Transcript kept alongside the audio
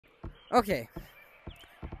Okay.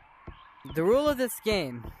 The rule of this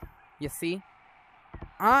game, you see,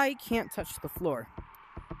 I can't touch the floor.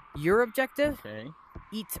 Your objective, Okay.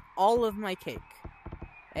 eat all of my cake.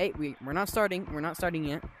 Hey, we're not starting. We're not starting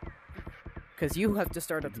yet. Because you have to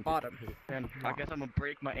start at the bottom. And I guess I'm gonna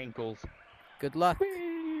break my ankles. Good luck.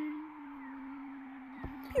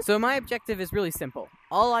 So my objective is really simple.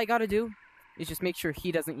 All I gotta do is just make sure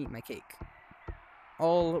he doesn't eat my cake.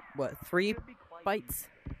 All, what, 3 bites?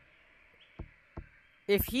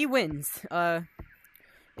 If he wins, yeah,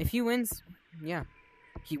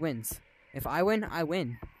 he wins. If I win, I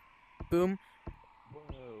win. Boom.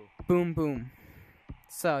 Whoa. Boom, boom.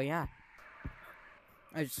 So, yeah.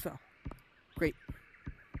 I just fell. Great.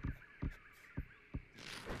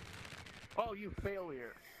 Oh, you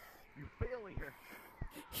failure. You failure.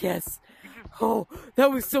 Yes. Oh,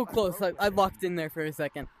 that was so close. I locked in there for a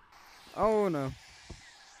second. Oh, no.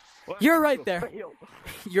 What? You're right there. Failed.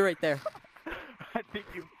 You're right there. I think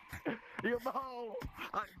you know,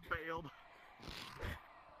 I failed.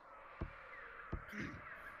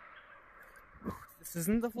 This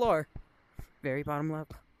isn't the floor. Very bottom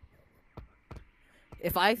left.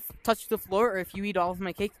 If I touch the floor or if you eat all of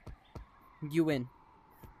my cake, you win.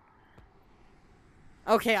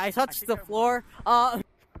 Okay, I touched the floor. No!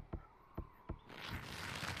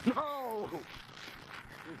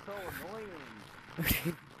 You're so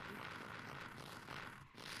annoying.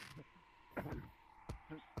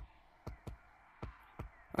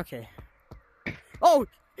 Okay. Oh!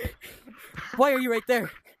 Why are you right there?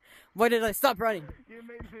 Why did I stop running? You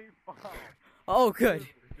made me fall. Oh, good.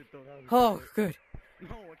 Oh, good.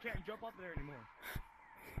 No, I can't jump up there anymore.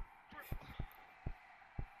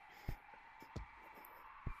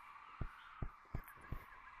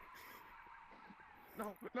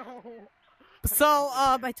 No. So,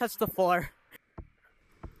 I touched the floor.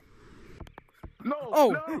 No.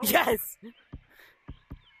 Oh, no. yes!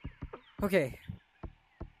 Okay.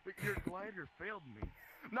 But your glider failed me.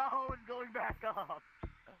 No, it's going back up.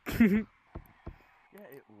 Yeah,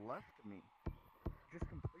 it left me. Just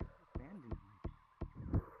completely abandoned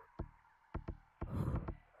me.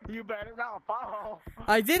 You better not fall.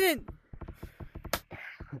 I didn't!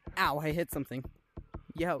 Ow, I hit something.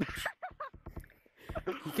 Yo.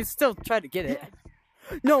 You can still try to get it.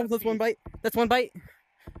 No, that's one bite. That's one bite.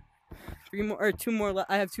 3 more, or 2 more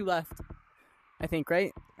I have 2 left. I think,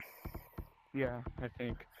 right? Yeah, I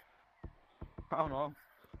think. I don't know.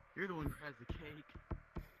 You're the one who has the cake.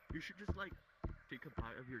 You should just, like, take a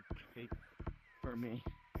bite of your cake for me.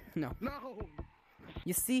 No. No!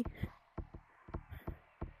 You see?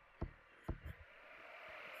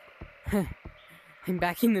 I'm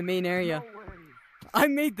back in the main area. No way! I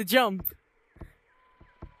made the jump.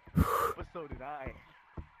 But so did I.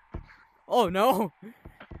 Oh no.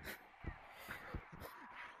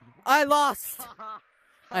 I lost.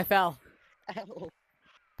 I fell. Ow.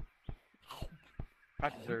 I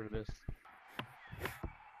deserve this.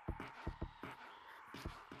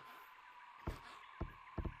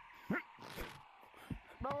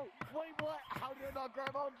 No, wait, what? How did I not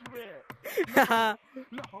grab onto it?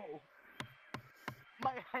 No.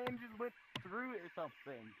 My hand just went through it or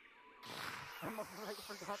something. I must have like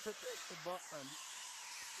forgot to press the button.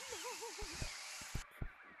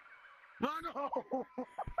 No,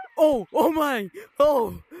 no! Oh my.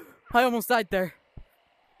 Oh. I almost died there.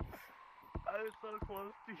 I was so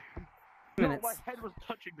close to you. Minutes. No, my head was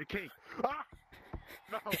touching the cake. Ah!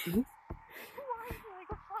 No. Why is it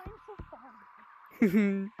like flying so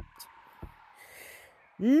far?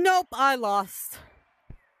 Nope, I lost.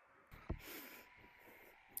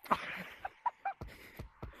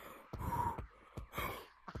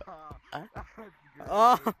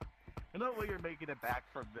 Oh. I know what you're making it back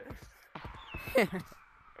from this.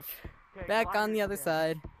 Okay, Back on the glider other again.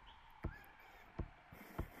 side.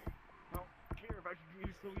 No, here, if I could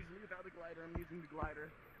use so easily without a glider, I'm using the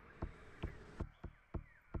glider.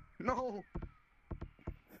 No!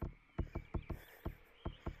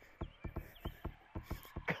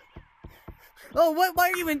 Oh, what? Why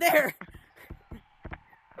are you in there?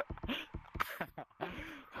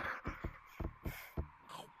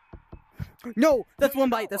 No, that's one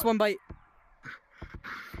bite. That's one bite.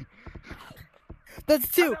 That's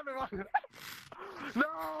 2.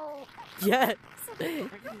 No! Yes.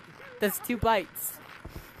 That's 2 bites.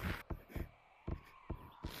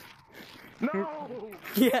 No!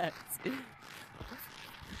 Yes.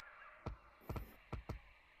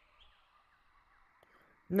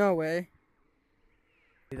 No way.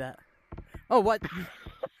 Do that. Oh, what?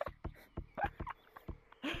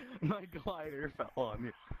 My glider fell on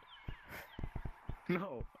you.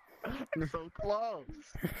 No. So close.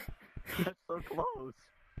 That's so close.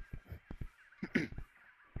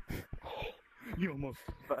 You almost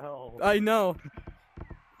fell. I know.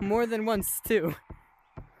 More than once, too.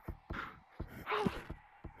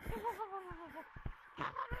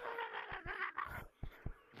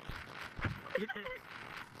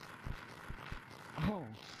 Oh.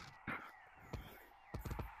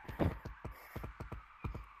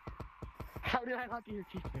 How did I not get your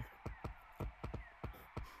teacher?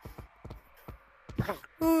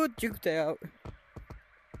 Ooh, juked out.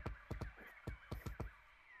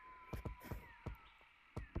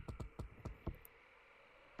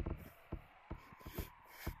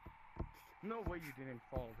 No way you didn't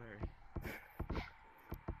fall there.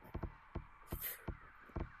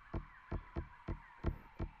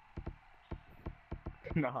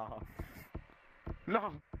 Nah.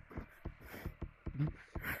 No.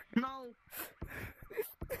 No.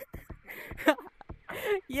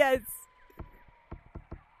 Yes.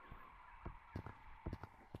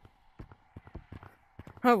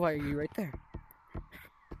 Oh, why are you right there?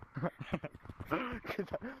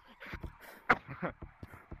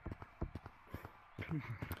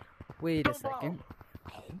 Wait a second.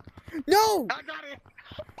 No! I got it.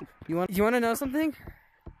 You want to know something?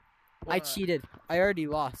 I What? cheated. I already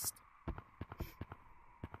lost.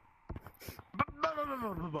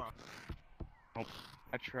 Oh,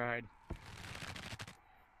 I tried.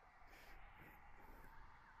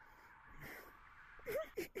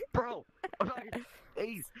 Bro, my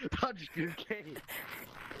face touched your cake.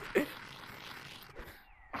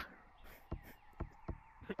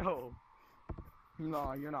 Oh.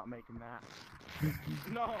 No, you're not making that.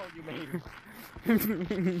 No, you made it.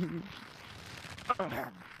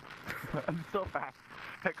 I'm so fast.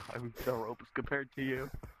 I climbed the ropes compared to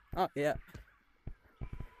you. Oh, yeah.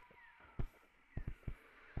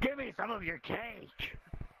 Give me some of your cake.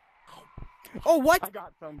 Oh, what? I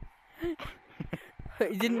got some.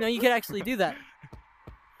 You didn't know you could actually do that.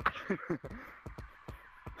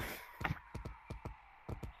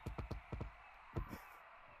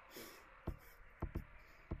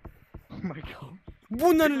 Oh my god.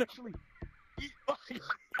 Well, no, no, no. Actually...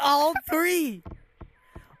 All three.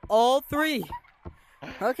 All three.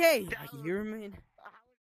 Okay, you remain.